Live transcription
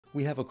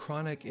We have a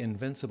chronic,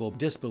 invincible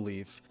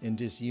disbelief in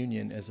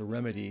disunion as a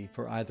remedy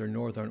for either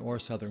northern or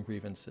southern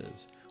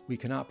grievances. We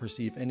cannot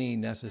perceive any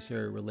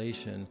necessary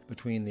relation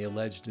between the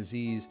alleged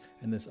disease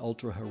and this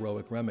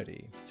ultra-heroic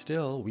remedy.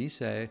 Still, we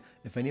say,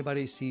 if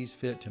anybody sees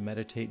fit to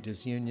meditate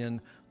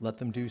disunion, let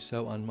them do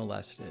so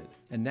unmolested.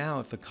 And now,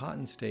 if the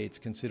Cotton States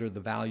consider the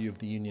value of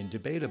the Union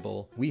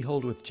debatable, we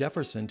hold with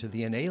Jefferson to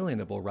the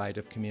inalienable right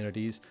of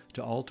communities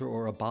to alter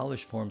or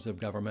abolish forms of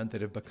government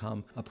that have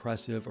become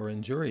oppressive or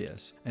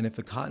injurious. And if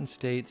the Cotton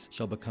States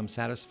shall become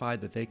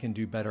satisfied that they can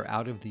do better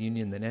out of the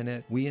Union than in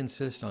it, we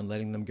insist on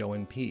letting them go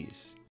in peace.